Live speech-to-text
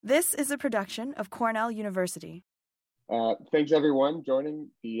This is a production of Cornell University. Thanks, everyone, joining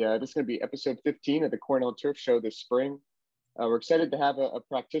this is going to be episode 15 of the Cornell Turf Show this spring. We're excited to have a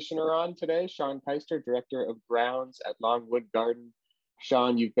practitioner on today, Sean Keister, Director of Grounds at Longwood Garden.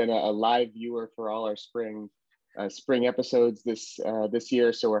 Sean, you've been a live viewer for all our spring episodes this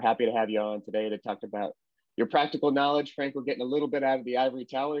year, so we're happy to have you on today to talk about your practical knowledge. Frank, we're getting a little bit out of the ivory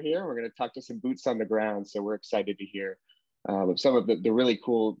tower here. We're going to talk to some boots on the ground, so we're excited to hear some of the really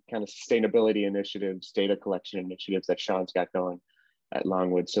cool kind of sustainability initiatives, data collection initiatives that Sean's got going at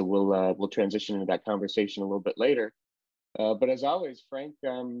Longwood. So we'll transition into that conversation a little bit later. But as always, Frank,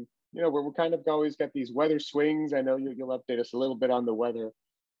 we're kind of always got these weather swings. I know you'll update us a little bit on the weather.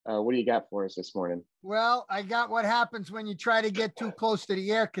 What do you got for us this morning? Well, I got what happens when you try to get too close to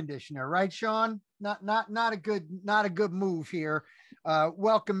the air conditioner, right, Sean? Not a good move here.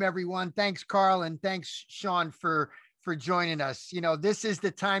 Welcome everyone. Thanks, Carl, and thanks, Sean, for joining us. You know, this is the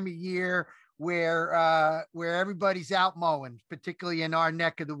time of year where everybody's out mowing, particularly in our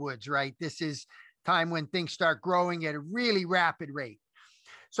neck of the woods, right? This is time when things start growing at a really rapid rate.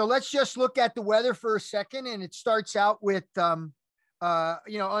 So let's just look at the weather for a second, and it starts out with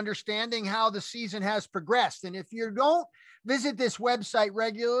understanding how the season has progressed. And if you don't visit this website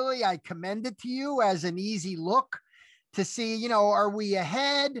regularly, I commend it to you as an easy look to see, are we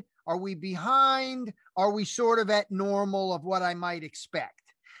ahead? Are we behind? Are we sort of at normal of what I might expect?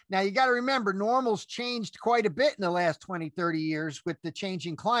 Now, you got to remember, normal's changed quite a bit in the last 20, 30 years with the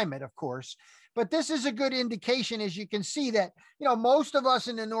changing climate, of course. But this is a good indication, as you can see, that, most of us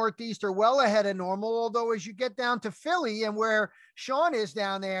in the Northeast are well ahead of normal. Although as you get down to Philly and where Sean is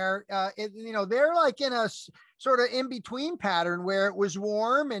down there, they're like in a sort of in-between pattern where it was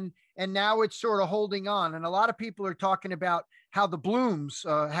warm and now it's sort of holding on. And a lot of people are talking about how the blooms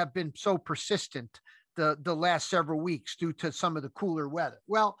have been so persistent the last several weeks due to some of the cooler weather.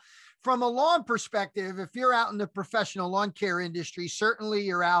 Well, from a lawn perspective, if you're out in the professional lawn care industry, certainly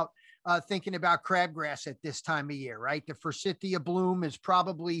you're out thinking about crabgrass at this time of year, right? The forsythia bloom is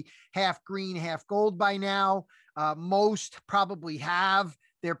probably half green, half gold by now. Most probably have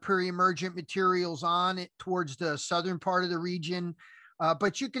their pre-emergent materials on it towards the southern part of the region.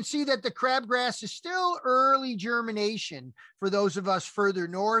 But you can see that the crabgrass is still early germination for those of us further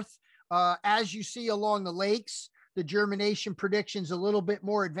north. As you see along the lakes, the germination prediction's a little bit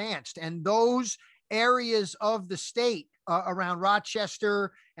more advanced. And those areas of the state around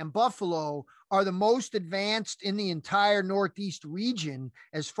Rochester and Buffalo are the most advanced in the entire Northeast region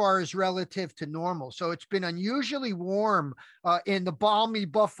as far as relative to normal. So it's been unusually warm in the balmy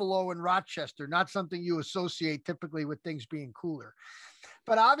Buffalo and Rochester, not something you associate typically with things being cooler.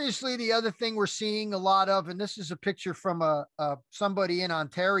 But obviously the other thing we're seeing a lot of, and this is a picture from somebody in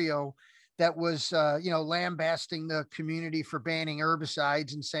Ontario that was, lambasting the community for banning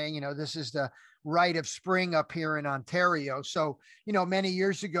herbicides and saying, this is the rite of spring up here in Ontario. So, many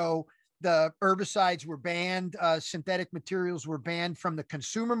years ago, the herbicides were banned, synthetic materials were banned from the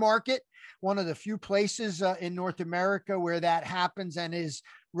consumer market. One of the few places in North America where that happens and is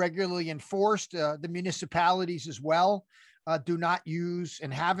regularly enforced. The municipalities as well do not use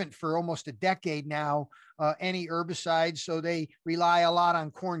and haven't for almost a decade now any herbicides. So they rely a lot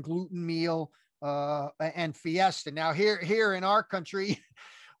on corn gluten meal and Fiesta. Now here in our country,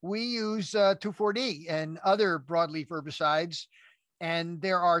 we use 2,4-D and other broadleaf herbicides. And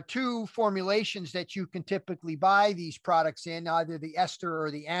there are two formulations that you can typically buy these products in, either the ester or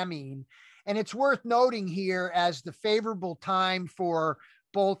the amine. And it's worth noting here as the favorable time for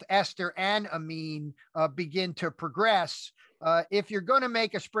both ester and amine begin to progress. If you're going to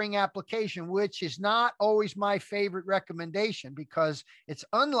make a spring application, which is not always my favorite recommendation because it's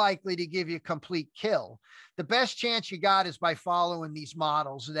unlikely to give you a complete kill, the best chance you got is by following these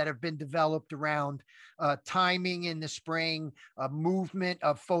models that have been developed around timing in the spring, movement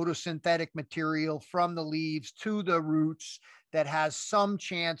of photosynthetic material from the leaves to the roots that has some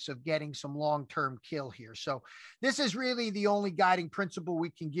chance of getting some long-term kill here. So this is really the only guiding principle we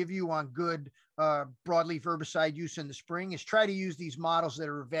can give you on good broadleaf herbicide use in the spring is try to use these models that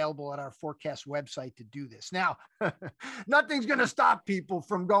are available at our forecast website to do this. Now, nothing's going to stop people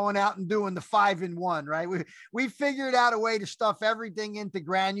from going out and doing the 5-in-1, right? We figured out a way to stuff everything into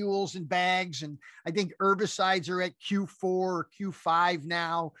granules and bags. And I think herbicides are at Q4 or Q5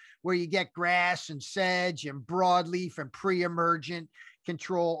 now, where you get grass and sedge and broadleaf and pre-emergent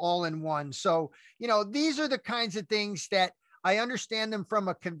control all in one. So, these are the kinds of things that I understand them from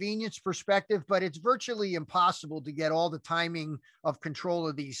a convenience perspective, but it's virtually impossible to get all the timing of control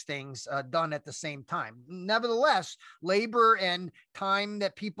of these things done at the same time. Nevertheless, labor and time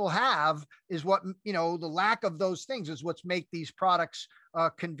that people have is what, the lack of those things is what's make these products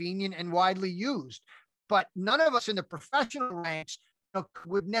convenient and widely used. But none of us in the professional ranks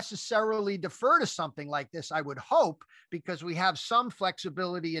would necessarily defer to something like this, I would hope, because we have some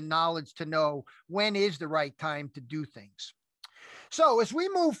flexibility and knowledge to know when is the right time to do things. So as we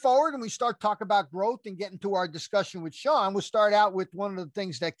move forward and we start talking about growth and get into our discussion with Sean, we'll start out with one of the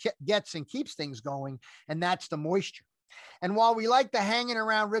things that gets and keeps things going, and that's the moisture. And while we like the hanging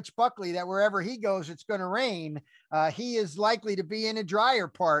around Rich Buckley that wherever he goes, it's going to rain, he is likely to be in a drier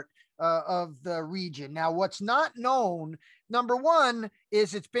part of the region. Now, what's not known, number one,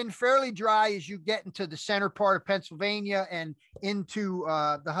 is it's been fairly dry as you get into the center part of Pennsylvania and into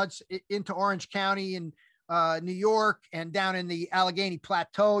the Hudson, into Orange County and New York and down in the Allegheny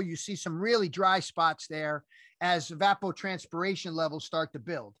Plateau. You see some really dry spots there as evapotranspiration levels start to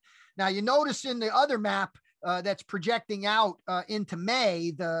build. Now, you notice in the other map that's projecting out into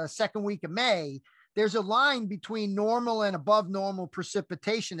May, the second week of May, there's a line between normal and above normal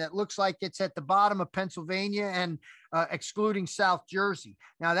precipitation that looks like it's at the bottom of Pennsylvania and excluding South Jersey.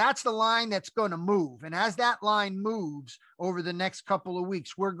 Now that's the line that's going to move. And as that line moves over the next couple of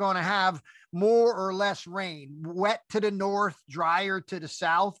weeks, we're going to have more or less rain, wet to the north, drier to the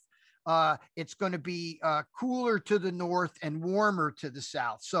south. It's going to be cooler to the north and warmer to the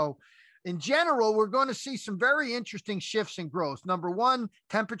south. So in general, we're going to see some very interesting shifts in growth. Number one,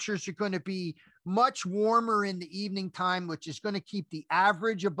 temperatures are going to be much warmer in the evening time, which is going to keep the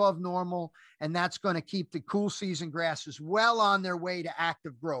average above normal. And that's going to keep the cool season grasses well on their way to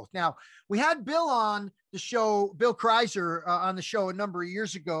active growth. Now, we had Bill on the show, Bill Kreiser on the show a number of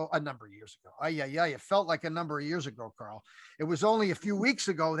years ago. It felt like a number of years ago, Carl. It was only a few weeks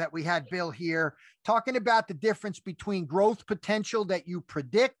ago that we had Bill here talking about the difference between growth potential that you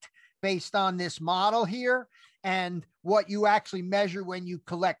predict based on this model here and what you actually measure when you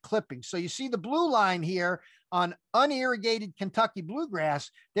collect clippings. So you see the blue line here on unirrigated Kentucky bluegrass.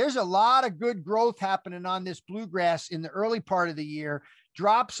 There's a lot of good growth happening on this bluegrass in the early part of the year,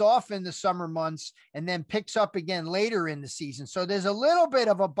 drops off in the summer months, and then picks up again later in the season. So there's a little bit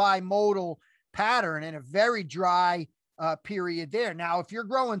of a bimodal pattern and a very dry period there. Now, if you're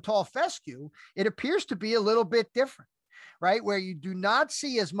growing tall fescue, it appears to be a little bit different, right? Where you do not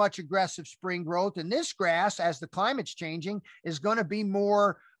see as much aggressive spring growth. And this grass, as the climate's changing, is going to be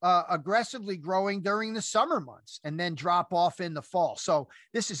more aggressively growing during the summer months and then drop off in the fall. So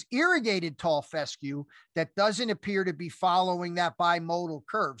this is irrigated tall fescue that doesn't appear to be following that bimodal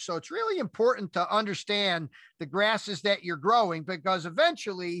curve. So it's really important to understand the grasses that you're growing, because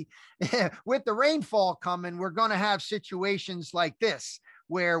eventually with the rainfall coming, we're going to have situations like this,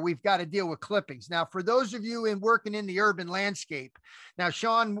 where we've got to deal with clippings. Now, for those of you working in the urban landscape, now,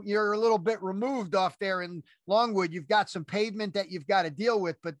 Sean, you're a little bit removed off there in Longwood. You've got some pavement that you've got to deal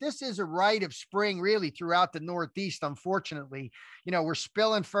with, but this is a rite of spring really throughout the Northeast, unfortunately. You know, we're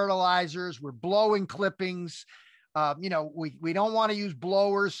spilling fertilizers, we're blowing clippings. We don't want to use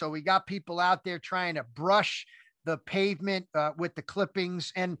blowers, so we got people out there trying to brush the pavement with the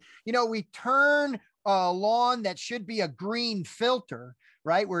clippings. And, we turn a lawn that should be a green filter,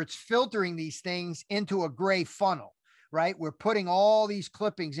 right, where it's filtering these things, into a gray funnel, right? We're putting all these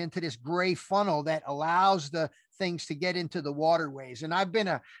clippings into this gray funnel that allows the things to get into the waterways. And I've been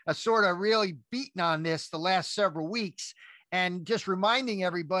a sort of really beaten on this the last several weeks, and just reminding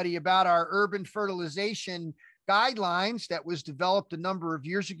everybody about our urban fertilization guidelines that was developed a number of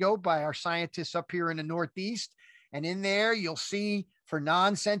years ago by our scientists up here in the Northeast. And in there, you'll see for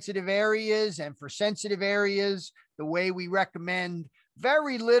non-sensitive areas and for sensitive areas, the way we recommend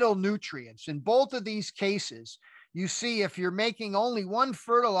very little nutrients. In both of these cases, you see if you're making only one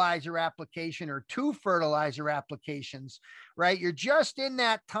fertilizer application or two fertilizer applications, right, you're just in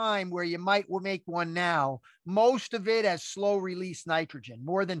that time where you might make one now, most of it as slow release nitrogen,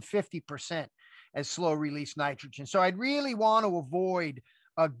 more than 50% as slow release nitrogen. So I'd really want to avoid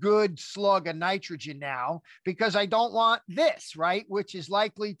a good slug of nitrogen now, because I don't want this, right, which is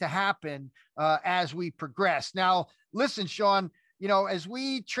likely to happen as we progress. Now, listen, Sean, as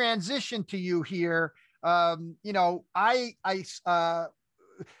we transition to you here, I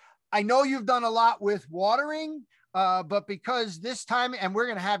know you've done a lot with watering, but because this time, and we're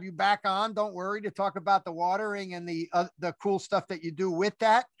going to have you back on, don't worry, to talk about the watering and the cool stuff that you do with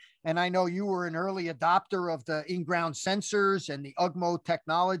that. And I know you were an early adopter of the in-ground sensors and the UGMO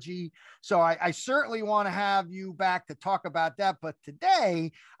technology. So I certainly want to have you back to talk about that. But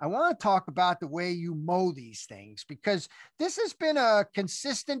today, I want to talk about the way you mow these things, because this has been a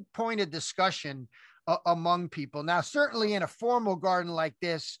consistent point of discussion among people. Now, certainly in a formal garden like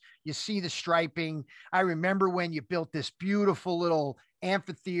this, you see the striping. I remember when you built this beautiful little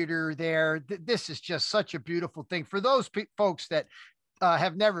amphitheater there. This is just such a beautiful thing. For those folks that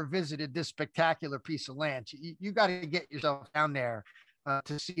have never visited this spectacular piece of land, you got to get yourself down there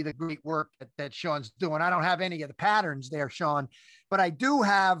to see the great work that Sean's doing. I don't have any of the patterns there, Sean, but I do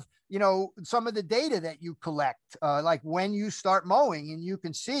have, some of the data that you collect, like when you start mowing, and you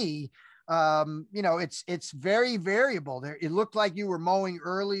can see, it's very variable there. It looked like you were mowing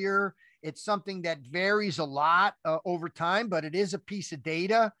earlier. It's something that varies a lot over time, but it is a piece of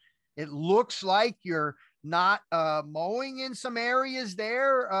data. It looks like you're not mowing in some areas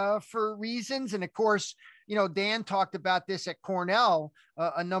there for reasons. And of course, Dan talked about this at Cornell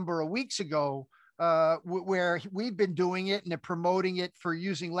a number of weeks ago, where we've been doing it and promoting it for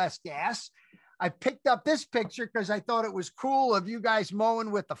using less gas. I picked up this picture because I thought it was cool of you guys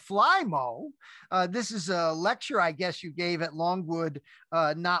mowing with the fly mow. This is a lecture, I guess, you gave at Longwood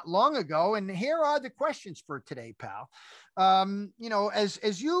not long ago. And here are the questions for today, pal.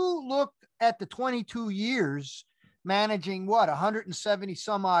 As you look at the 22 years managing 170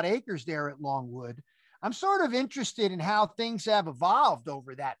 some odd acres there at Longwood, I'm sort of interested in how things have evolved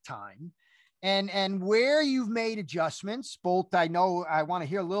over that time. And where you've made adjustments. Both, I know I want to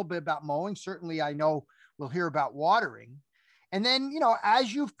hear a little bit about mowing. Certainly, I know we'll hear about watering. And then,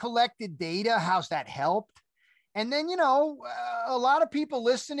 as you've collected data, how's that helped? And then, a lot of people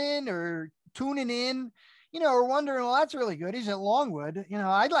listening or tuning in, are wondering, well, that's really good. He's at Longwood.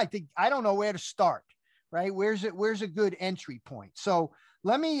 I don't know where to start, right? Where's a good entry point? So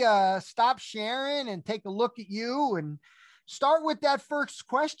let me stop sharing and take a look at you and start with that first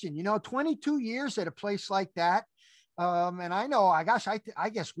question. 22 years at a place like that. And I know, I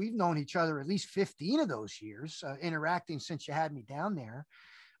guess we've known each other at least 15 of those years, interacting since you had me down there.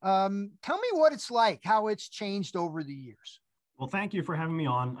 Tell me what it's like, how it's changed over the years. Well, thank you for having me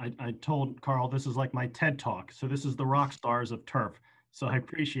on. I told Carl, this is like my TED Talk. So this is the rock stars of turf. So I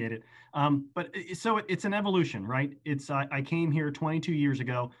appreciate it. It's an evolution, right? I came here 22 years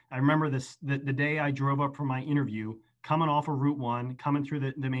ago. I remember the day I drove up for my interview, coming off of Route 1, coming through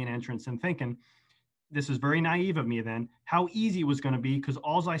the main entrance and thinking, this is very naive of me then, how easy it was going to be, because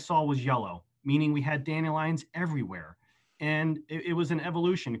all I saw was yellow, meaning we had dandelions everywhere. And it was an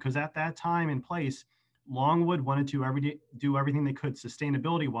evolution, because at that time and place, Longwood wanted to do everything they could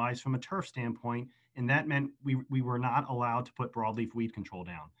sustainability-wise from a turf standpoint, and that meant we were not allowed to put broadleaf weed control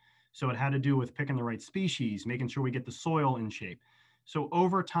down. So it had to do with picking the right species, making sure we get the soil in shape. So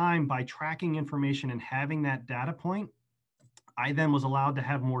over time, by tracking information and having that data point, I then was allowed to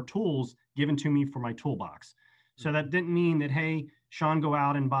have more tools given to me for my toolbox. So that didn't mean that, hey, Sean, go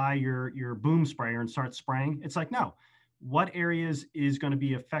out and buy your boom sprayer and start spraying. It's like, no, what areas is going to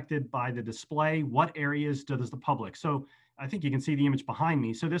be affected by the display? What areas does the public? So I think you can see the image behind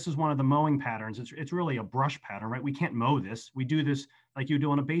me. So this is one of the mowing patterns. It's really a brush pattern, right? We can't mow this. We do this like you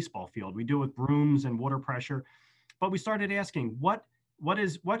do on a baseball field. We do it with brooms and water pressure. But we started asking, what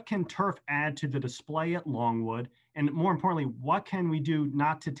can turf add to the display at Longwood? And more importantly, what can we do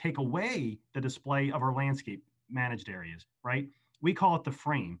not to take away the display of our landscape managed areas, right? We call it the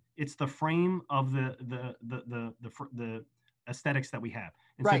frame. It's the frame of the aesthetics that we have.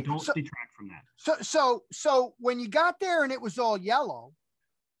 And right. So don't detract from that. So when you got there and it was all yellow,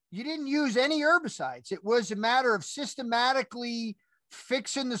 you didn't use any herbicides. It was a matter of systematically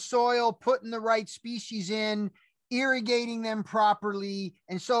fixing the soil, putting the right species in, irrigating them properly.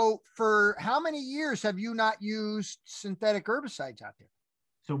 And so for how many years have you not used synthetic herbicides out there?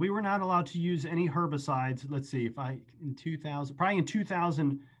 So we were not allowed to use any herbicides. Let's see, in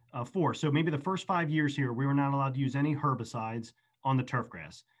 2004. So maybe the first 5 years here, we were not allowed to use any herbicides on the turf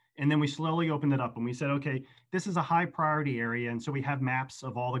grass. And then we slowly opened it up and we said, okay, this is a high priority area. And so we have maps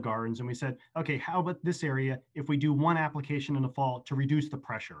of all the gardens. And we said, okay, how about this area if we do one application in the fall to reduce the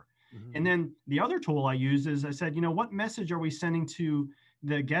pressure? Mm-hmm. And then the other tool I use is I said, what message are we sending to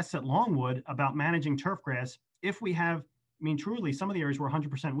the guests at Longwood about managing turf grass if we have, truly, some of the areas were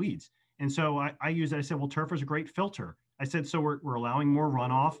 100% weeds. And so I used it. I said, well, turf is a great filter. I said, so we're allowing more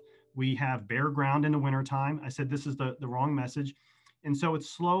runoff. We have bare ground in the wintertime. I said, this is the wrong message. And so it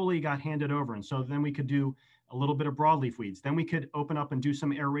slowly got handed over. And so then we could do a little bit of broadleaf weeds. Then we could open up and do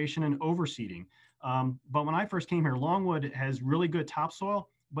some aeration and overseeding. But when I first came here, Longwood has really good topsoil,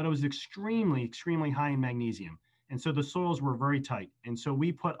 but it was extremely, extremely high in magnesium. And so the soils were very tight. And so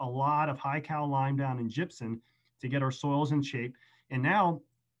we put a lot of high cal lime down and gypsum to get our soils in shape. And now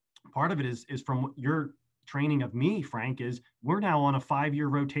part of it is from your training of me, Frank, is we're now on a 5-year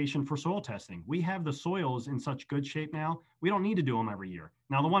rotation for soil testing. We have the soils in such good shape now. We don't need to do them every year.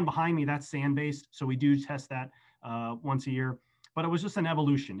 Now, the one behind me, that's sand-based. So we do test that once a year, but it was just an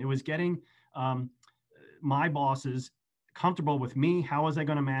evolution. It was getting my bosses comfortable with me. How was I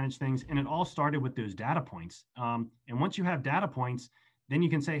going to manage things? And it all started with those data points. And once you have data points, then you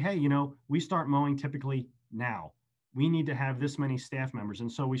can say, hey, we start mowing typically now. We need to have this many staff members.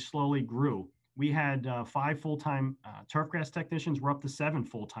 And so we slowly grew. We had 5 full-time turfgrass technicians. We're up to 7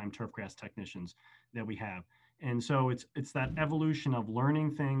 full-time turfgrass technicians that we have. And so it's that evolution of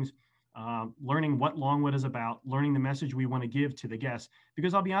learning things, learning what Longwood is about, learning the message we want to give to the guests.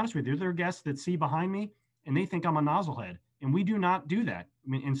 Because I'll be honest with you, there are guests that see behind me and they think I'm a nozzlehead, and we do not do that. I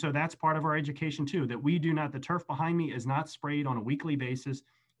mean, and so that's part of our education too, that we do not, the turf behind me is not sprayed on a weekly basis.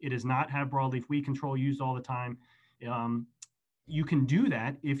 It does not have broadleaf weed control used all the time. You can do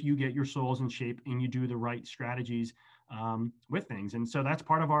that if you get your soils in shape and you do the right strategies with things. And so that's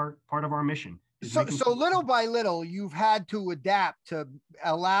part of our mission. So little by little, you've had to adapt to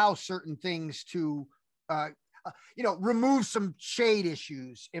allow certain things to, remove some shade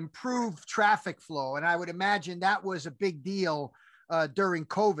issues, improve traffic flow. And I would imagine that was a big deal during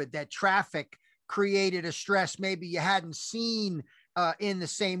COVID, that traffic created a stress maybe you hadn't seen in the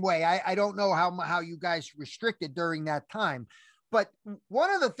same way. I don't know how you guys restricted during that time. But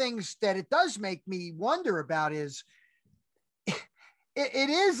one of the things that it does make me wonder about is it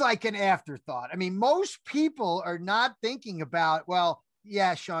is like an afterthought. I mean, most people are not thinking about, well,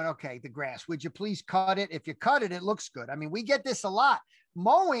 yeah, Sean, okay, the grass, would you please cut it? If you cut it, it looks good. I mean, we get this a lot.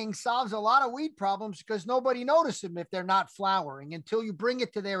 Mowing solves a lot of weed problems because nobody notices them if they're not flowering until you bring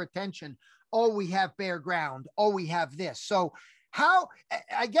it to their attention. Oh, we have bare ground. Oh, we have this. So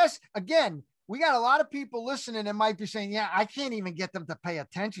I guess, again, we got a lot of people listening and might be saying, yeah, I can't even get them to pay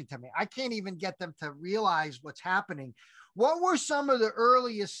attention to me. I can't even get them to realize what's happening. What were some of the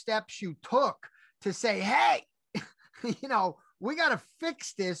earliest steps you took to say, hey, we got to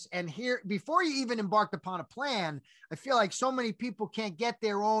fix this? And here, before you even embarked upon a plan, I feel like so many people can't get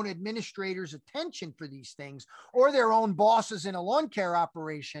their own administrators' attention for these things, or their own bosses in a lawn care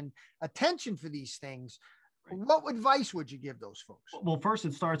operation attention for these things. What advice would you give those folks? Well, first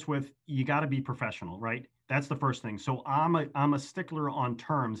it starts with, you got to be professional, right? That's the first thing. So I'm a stickler on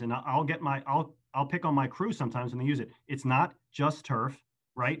terms, and I'll pick on my crew sometimes when they use it. It's not just turf,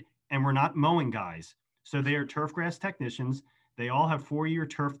 right? And we're not mowing guys. So they are turfgrass technicians. They all have 4-year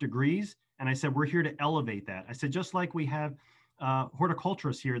turf degrees. And I said, we're here to elevate that. I said, just like we have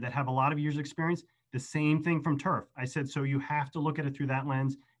horticulturists here that have a lot of years experience, the same thing from turf. I said, so you have to look at it through that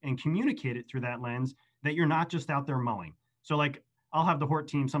lens and communicate it through that lens, that you're not just out there mowing. So like, I'll have the hort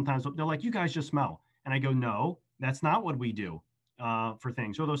team sometimes, they're like, you guys just mow. And I go, no, that's not what we do for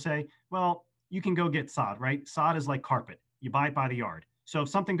things. Or they'll say, well, you can go get sod, right? Sod is like carpet. You buy it by the yard. So if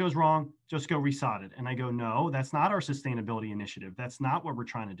something goes wrong, just go resod it. And I go, no, that's not our sustainability initiative. That's not what we're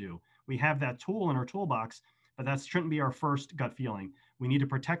trying to do. We have that tool in our toolbox, but that shouldn't be our first gut feeling. We need to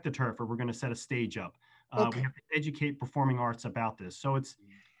protect the turf, or we're going to set a stage up. Okay. We have to educate performing arts about this. So it's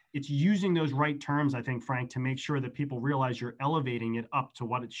using those right terms, I think, Frank, to make sure that people realize you're elevating it up to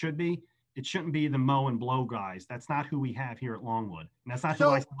what it should be. It shouldn't be the mow and blow guys. That's not who we have here at Longwood. And that's not who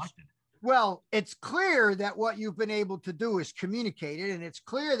I selected. Well, it's clear that what you've been able to do is communicate it, and it's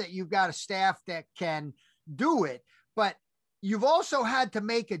clear that you've got a staff that can do it, but you've also had to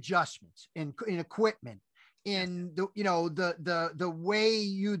make adjustments in equipment, in the way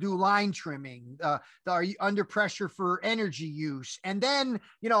you do line trimming, are you under pressure for energy use? And then,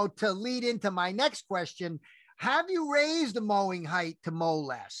 to lead into my next question, have you raised the mowing height to mow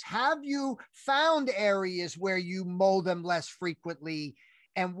less? Have you found areas where you mow them less frequently?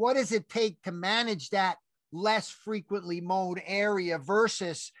 And what does it take to manage that less frequently mowed area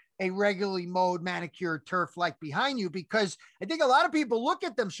versus a regularly mowed manicured turf like behind you? Because I think a lot of people look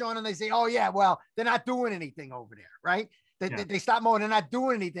at them, Sean, and they say, oh yeah, well, they're not doing anything over there, right? They stop mowing, they're not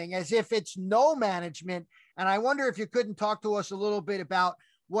doing anything, as if it's no management. And I wonder if you couldn't talk to us a little bit about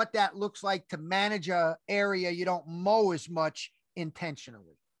what that looks like to manage a area you don't mow as much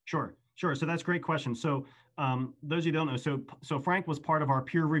intentionally. Sure. So that's a great question. So those of you who don't know, so Frank was part of our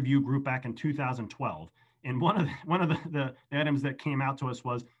peer review group back in 2012. And one of the items that came out to us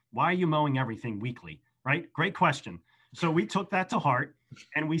was, why are you mowing everything weekly? Right? Great question. So we took that to heart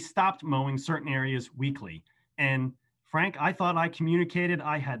and we stopped mowing certain areas weekly. And Frank, I thought I communicated,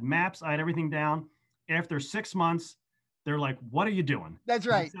 I had maps, I had everything down. After 6 months, they're like, what are you doing? That's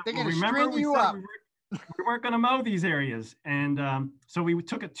right. They're going to string you up. We weren't going to mow these areas. And so we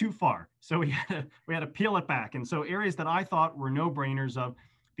took it too far. So we had to peel it back. And so areas that I thought were no-brainers of,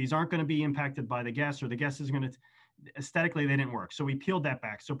 these aren't going to be impacted by the guests, or the guest is going to, aesthetically, they didn't work. So we peeled that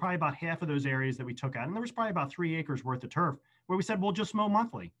back. So probably about half of those areas that we took out, and there was probably about 3 acres worth of turf, where we said, we'll just mow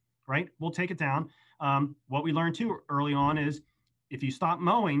monthly, right? We'll take it down. What we learned too early on is, if you stop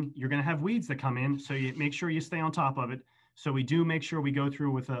mowing, you're going to have weeds that come in. So you make sure you stay on top of it. So we do make sure we go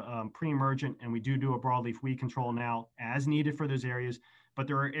through with a pre-emergent, and we do a broadleaf weed control now as needed for those areas. but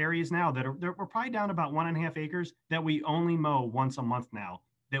there are areas now that we're probably down about 1.5 acres that we only mow once a month now,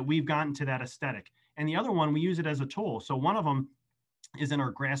 that we've gotten to that aesthetic. And the other one, we use it as a tool. So one of them is in our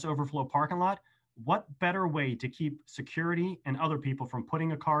grass overflow parking lot. What better way to keep security and other people from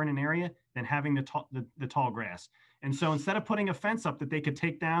putting a car in an area than having the tall grass? And so instead of putting a fence up that they could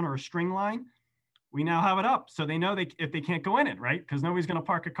take down or a string line, we now have it up so they know if they can't go in it, right? Because nobody's going to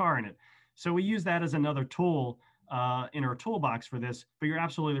park a car in it. So we use that as another tool in our toolbox for this. But you're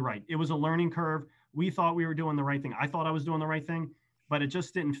absolutely right. It was a learning curve. We thought we were doing the right thing. I thought I was doing the right thing, but it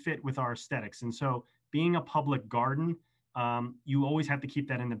just didn't fit with our aesthetics. And so being a public garden, you always have to keep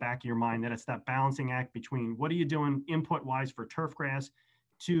that in the back of your mind, that it's that balancing act between what are you doing input wise for turf grass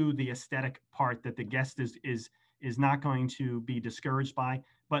to the aesthetic part that the guest is not going to be discouraged by.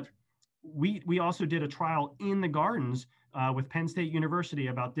 But we also did a trial in the gardens with Penn State University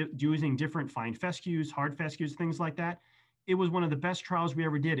about using different fine fescues, hard fescues, things like that. It was one of the best trials we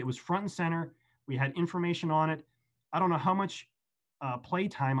ever did. It was front and center. We had information on it. I don't know how much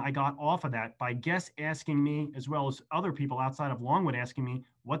playtime I got off of that by guests asking me, as well as other people outside of Longwood asking me,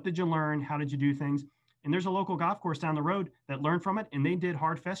 what did you learn? How did you do things? And there's a local golf course down the road that learned from it, and they did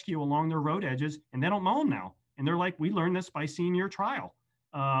hard fescue along their road edges, and they don't mow them now. And they're like, we learned this by seeing your trial.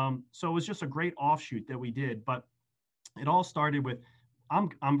 So it was just a great offshoot that we did. But it all started with,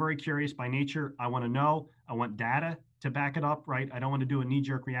 I'm very curious by nature. I want to know. I want data to back it up, right? I don't want to do a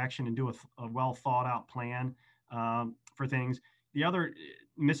knee-jerk reaction and do a well thought out plan for things. The other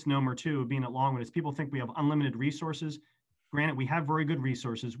misnomer too, being at Longwood, is people think we have unlimited resources. Granted, we have very good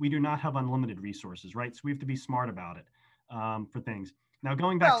resources. We do not have unlimited resources, right? So we have to be smart about it for things. Now,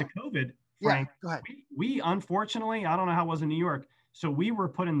 going back to COVID, Frank, go ahead. We unfortunately, I don't know how it was in New York. So we were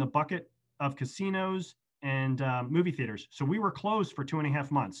put in the bucket of casinos and movie theaters. So we were closed for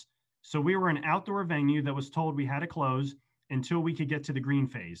 2.5 months. So we were an outdoor venue that was told we had to close until we could get to the green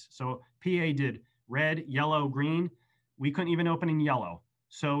phase. So PA did red, yellow, green. We couldn't even open in yellow.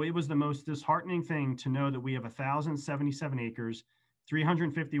 So it was the most disheartening thing to know that we have 1,077 acres,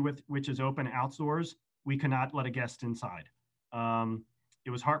 350 which is open outdoors. We could not let a guest inside. It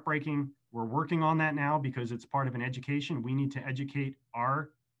was heartbreaking. We're working on that now because it's part of an education. We need to educate our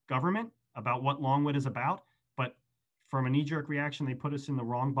government about what Longwood is about. But from a knee-jerk reaction, they put us in the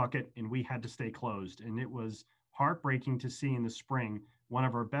wrong bucket and we had to stay closed. And it was heartbreaking to see in the spring, one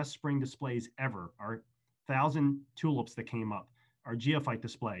of our best spring displays ever, our 1,000 tulips that came up, our geophyte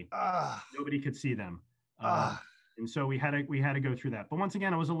display. Nobody could see them. And so we had to go through that. But once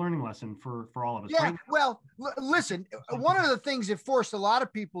again, it was a learning lesson for all of us. Yeah. Well, listen, one of the things it forced a lot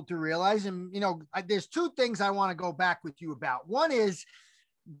of people to realize, and, there's two things I want to go back with you about. One is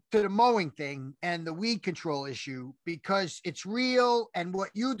to the mowing thing and the weed control issue, because it's real. And what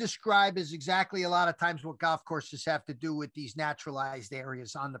you describe is exactly a lot of times what golf courses have to do with these naturalized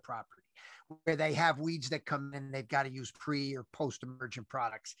areas on the property, where they have weeds that come in, they've got to use pre or post emergent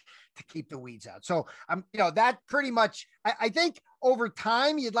products to keep the weeds out. So that pretty much, I think over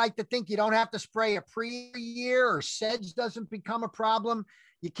time, you'd like to think you don't have to spray a year, or sedge doesn't become a problem.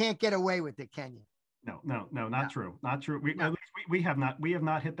 You can't get away with it, can you? No, not true. Not true. We have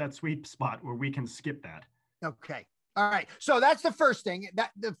not hit that sweet spot where we can skip that. Okay. All right. So that's the first thing. That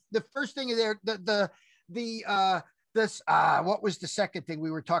the first thing there, what was the second thing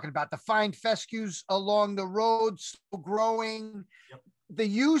we were talking about? The fine fescues along the road, still growing. Yep. The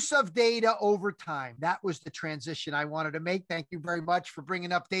use of data over time. That was the transition I wanted to make. Thank you very much for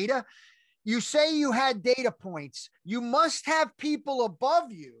bringing up data. You say you had data points. You must have people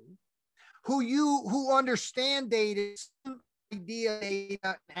above you who understand data, idea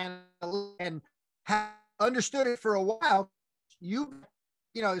data, and have understood it for a while.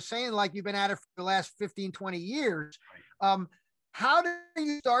 Saying like you've been at it for the last 15, 20 years. How do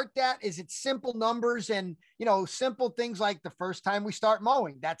you start that? Is it simple numbers and, simple things like the first time we start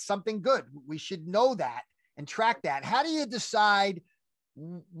mowing? That's something good. We should know that and track that. How do you decide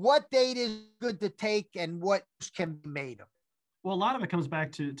what data is good to take and what can be made of? Well, a lot of it comes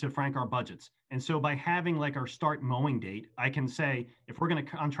back to Frank, our budgets. And so by having like our start mowing date, I can say, if we're going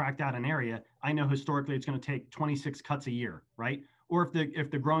to contract out an area, I know historically it's going to take 26 cuts a year, right? Or if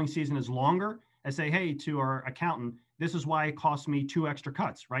the growing season is longer, I say, hey, to our accountant, this is why it cost me 2 extra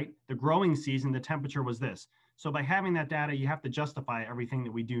cuts, right? The growing season, the temperature was this. So by having that data, you have to justify everything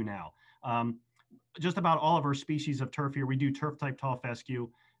that we do now. Just about all of our species of turf here, we do turf type tall fescue.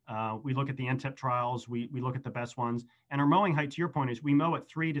 We look at the NTEP trials. We look at the best ones. And our mowing height, to your point, is we mow at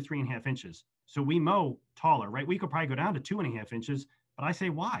 3 to 3.5 inches. So we mow taller, right? We could probably go down to 2.5 inches, but I say,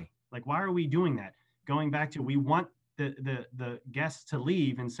 why? Like, why are we doing that? Going back to, we want the guests to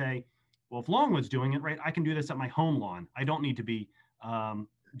leave and say, well, if Longwood's doing it, right, I can do this at my home lawn. I don't need to be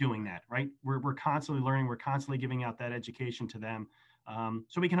doing that, right? We're constantly learning. We're constantly giving out that education to them.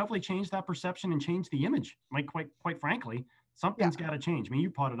 So we can hopefully change that perception and change the image. Mike, quite frankly, something's got to change. I mean, you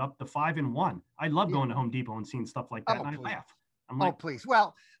brought it up, the 5-in-1. I love going to Home Depot and seeing stuff like that, and I laugh. I'm like, oh, please.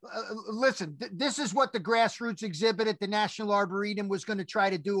 Well, listen, this is what the grassroots exhibit at the National Arboretum was going to try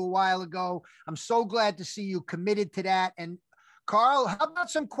to do a while ago. I'm so glad to see you committed to that. And Carl, how about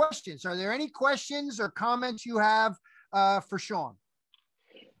some questions? Are there any questions or comments you have for Sean?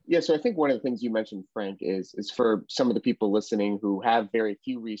 Yeah, so I think one of the things you mentioned, Frank, is for some of the people listening who have very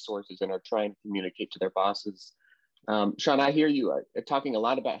few resources and are trying to communicate to their bosses. Sean, I hear you talking a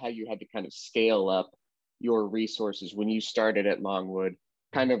lot about how you had to kind of scale up your resources when you started at Longwood,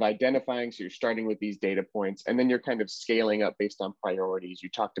 kind of identifying, so you're starting with these data points, and then you're kind of scaling up based on priorities. You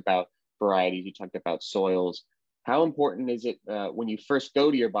talked about varieties, you talked about soils. How important is it when you first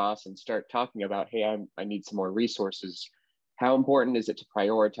go to your boss and start talking about, hey, I need some more resources? How important is it to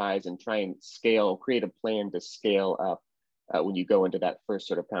prioritize and try and create a plan to scale up when you go into that first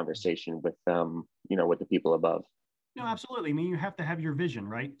sort of conversation with, with the people above? No, absolutely. I mean, you have to have your vision,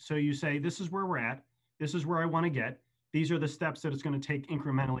 right? So you say, this is where we're at. This is where I want to get. These are the steps that it's going to take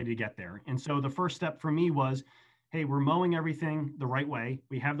incrementally to get there. And so the first step for me was, hey, we're mowing everything the right way.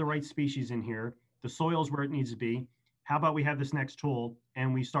 We have the right species in here. The soil's where it needs to be. How about we have this next tool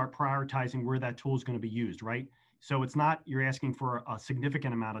and we start prioritizing where that tool is going to be used, right? So it's not you're asking for a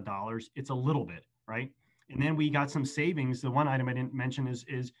significant amount of dollars. It's a little bit, right? And then we got some savings. The one item I didn't mention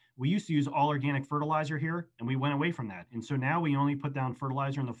is we used to use all organic fertilizer here, and we went away from that. And so now we only put down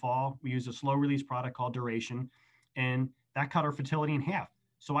fertilizer in the fall. We use a slow release product called Duration, and that cut our fertility in half.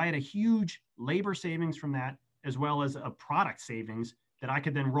 So I had a huge labor savings from that, as well as a product savings that I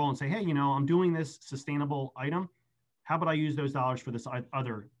could then roll and say, hey, I'm doing this sustainable item. How about I use those dollars for this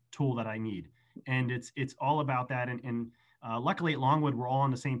other tool that I need? And it's all about that. And luckily at Longwood, we're all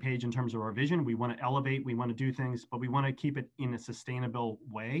on the same page in terms of our vision. We want to elevate, we want to do things, but we want to keep it in a sustainable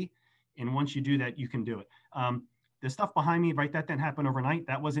way. And once you do that, you can do it. The stuff behind me, right, that didn't happen overnight.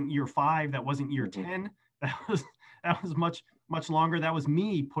 That wasn't year 5. That wasn't year 10. That was much longer. That was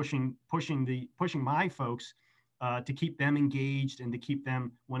me pushing my folks to keep them engaged and to keep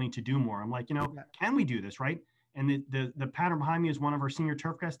them wanting to do more. I'm like, can we do this, right? And the pattern behind me is one of our senior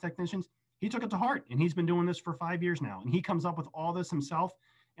turfgrass technicians. He took it to heart, and he's been doing this for 5 years now. And he comes up with all this himself.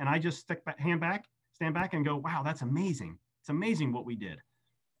 And I just stand back and go, wow, that's amazing. It's amazing what we did.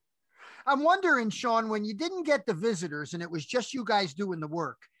 I'm wondering, Sean, when you didn't get the visitors and it was just you guys doing the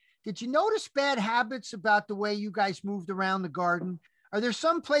work, did you notice bad habits about the way you guys moved around the garden? Are there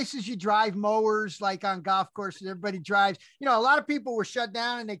some places you drive mowers, like on golf courses, everybody drives? A lot of people were shut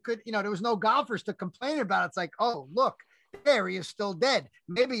down and they could, there was no golfers to complain about. It's like, oh, look, the area is still dead.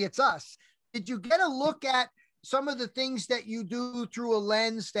 Maybe it's us. Did you get a look at some of the things that you do through a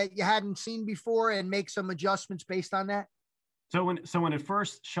lens that you hadn't seen before and make some adjustments based on that? So when it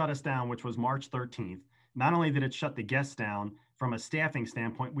first shut us down, which was March 13th, not only did it shut the guests down, from a staffing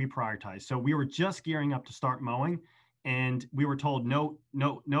standpoint, we prioritized. So we were just gearing up to start mowing, and we were told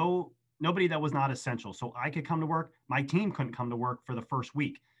nobody that was not essential. So I could come to work. My team couldn't come to work for the first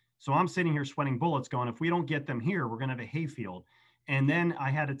week. So I'm sitting here sweating bullets going, if we don't get them here, we're going to have a hayfield. And then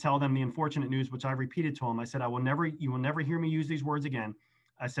I had to tell them the unfortunate news, which I repeated to them. I said, you will never hear me use these words again.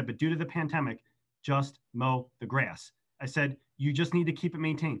 I said, but due to the pandemic, just mow the grass. I said, you just need to keep it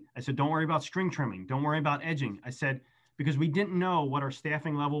maintained. I said, don't worry about string trimming. Don't worry about edging. I said, because we didn't know what our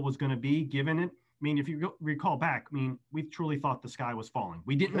staffing level was going to be given it. I mean, if you recall back, we truly thought the sky was falling.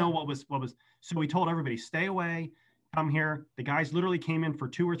 We didn't know what was, so we told everybody, stay away, come here. The guys literally came in for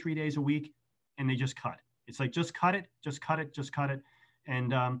 2 or 3 days a week and they just cut. It's like, just cut it, just cut it, just cut it.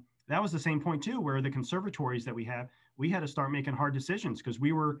 And that was the same point too, where the conservatories that we had to start making hard decisions because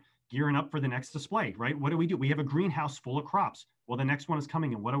we were gearing up for the next display, right? What do? We have a greenhouse full of crops. Well, the next one is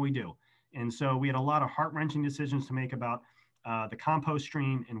coming in. What do we do? And so we had a lot of heart-wrenching decisions to make about the compost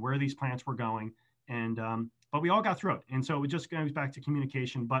stream and where these plants were going. And but we all got through it. And so it just goes back to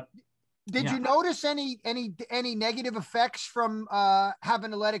communication. But did you notice any negative effects from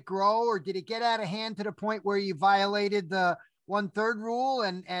having to let it grow, or did it get out of hand to the point where you violated the 1/3 rule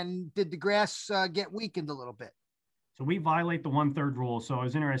and did the grass get weakened a little bit? So we violate the 1/3 rule. So it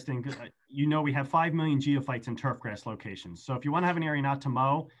was interesting. We have 5 million geophytes in turfgrass locations. So if you want to have an area not to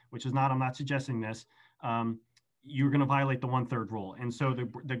mow, which is not, I'm not suggesting this, you're going to violate the 1/3 rule. And so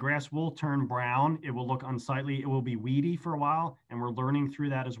the grass will turn brown. It will look unsightly. It will be weedy for a while. And we're learning through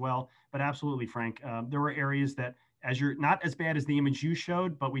that as well. But absolutely, Frank, there were areas that not as bad as the image you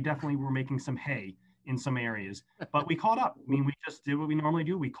showed, but we definitely were making some hay in some areas. But we caught up. We just did what we normally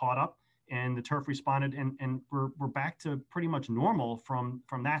do. We caught up. and the turf responded, and we're back to pretty much normal from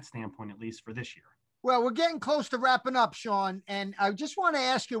that standpoint, at least for this year. Well, we're getting close to wrapping up, Sean, and I just want to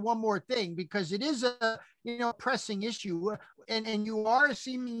ask you one more thing, because it is a pressing issue, and you are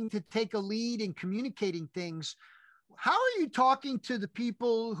seeming to take a lead in communicating things. How are you talking to the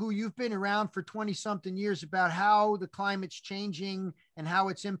people who you've been around for 20 something years about how the climate's changing and how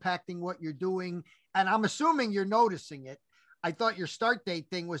it's impacting what you're doing? And I'm assuming you're noticing it. I thought your start date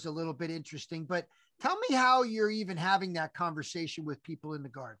thing was a little bit interesting, but tell me how you're even having that conversation with people in the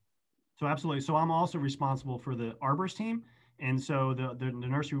garden. So absolutely. So I'm also responsible for the arbors team. And so the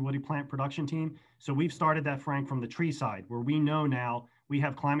nursery woody plant production team. So we've started that, Frank, from the tree side, where we know now we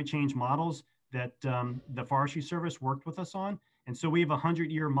have climate change models that the Forestry Service worked with us on. And so we have a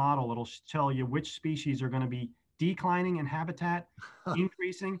 100-year model that'll tell you which species are going to be declining in habitat,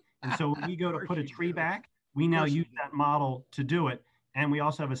 increasing. And so when we go to put a tree back, we now use that model to do it. And we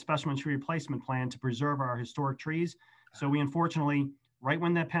also have a specimen tree replacement plan to preserve our historic trees. So we unfortunately, right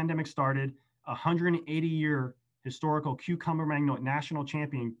when that pandemic started, 180-year historical cucumber magnolia, national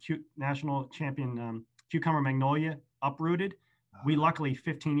champion cucumber magnolia uprooted. We luckily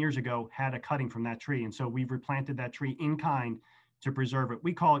 15 years ago had a cutting from that tree. And so we've replanted that tree in kind to preserve it.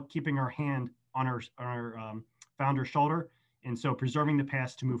 We call it keeping our hand on our founder's shoulder. And so preserving the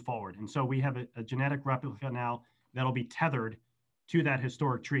past to move forward. And so we have a genetic replica now that'll be tethered to that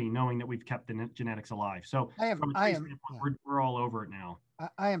historic tree, knowing that we've kept the genetics alive. So we're all over it now.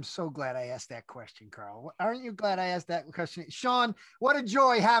 I am so glad I asked that question, Carl. Aren't you glad I asked that question? Sean, what a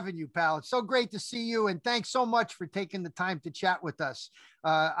joy having you, pal. It's so great to see you. And thanks so much for taking the time to chat with us.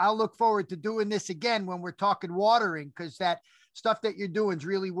 I'll look forward to doing this again when we're talking watering, because that stuff that you're doing is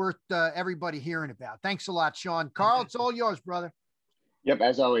really worth everybody hearing about. Thanks a lot, Sean. Carl, it's all yours, brother. Yep,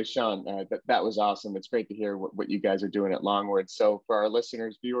 as always, Sean, that was awesome. It's great to hear what you guys are doing at Longwood. So for our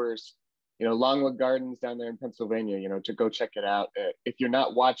listeners, viewers, Longwood Gardens down there in Pennsylvania, to go check it out. If you're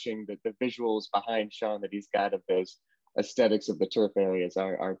not watching, the visuals behind Sean that he's got of those aesthetics of the turf areas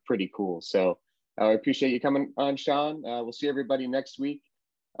are pretty cool. So I appreciate you coming on, Sean. We'll see everybody next week.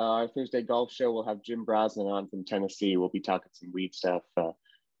 Our Thursday golf show, we'll have Jim Brosnan on from Tennessee. We'll be talking some weed stuff.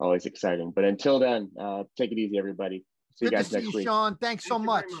 Always exciting. But until then, take it easy, everybody. See you guys next week. Sean. Thanks so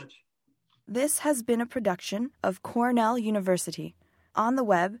much. This has been a production of Cornell University, on the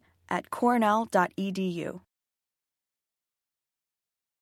web at cornell.edu.